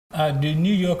the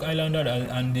New York Islanders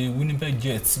and the Winnipeg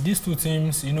Jets, these two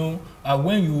teams, you know,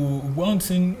 one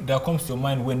thing that comes to your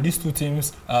mind when these two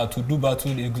teams to do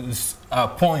battle is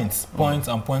points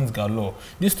and points galore.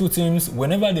 These two teams,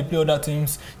 whenever they play other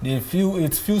teams, it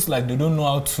feels like they don't know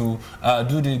how to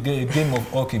do the game of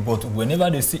hockey. But whenever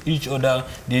they see each other,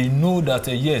 they know that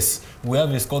yes, we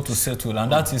have a score to settle,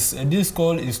 and that is this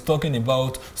score is talking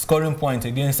about scoring points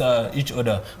against each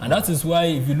other, and that is why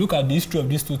if you look at the history of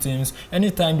these two teams,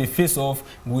 anytime they face off,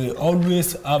 we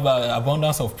always have an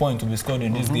abundance of points to be scored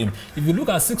in this game. If you look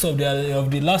at 6 of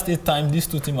the last 8 times these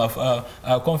two teams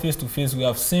have come face to face, we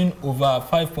have seen over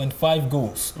 5.5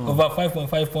 goals, over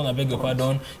 5.5 points, I beg your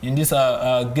pardon, in this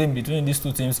game between these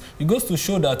two teams. It goes to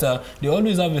show that they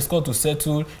always have a score to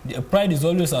settle, the pride is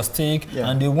always at stake,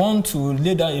 and they want to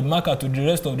lay down a marker to the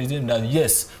rest of the team that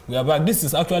yes, we are back. This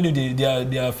is actually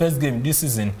their first game this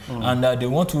season, and they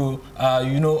want to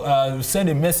send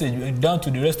a message down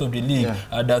to the rest of the league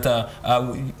that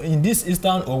in this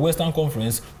Eastern or Western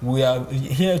Conference, we are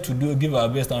here to give our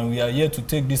best, and we are here to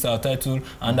take this title,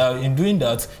 and in doing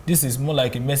that, this is more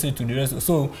like a message to the rest.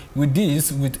 So with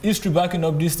this, with history backing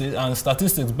up this and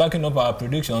statistics backing up our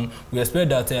prediction, we expect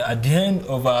that at the end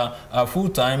of our full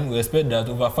time, we expect that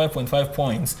over 5.5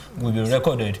 points will be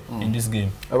recorded in this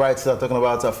game. All right, so talking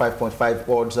about 5.5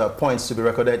 odds points to be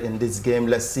recorded in this game,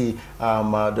 let's see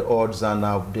the odds and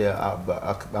the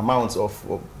amounts of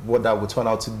what that would turn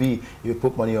out to be if you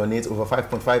put money on it. Over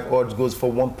 5.5 odds goes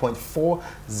for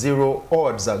 1.40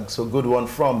 odds. So good one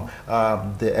from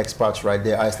the experts right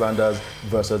there. Icelanders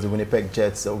versus the Winnipeg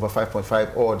Jets, over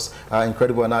 5.5 odds.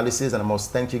 Incredible analysis, and I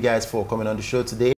must thank you guys for coming on the show today.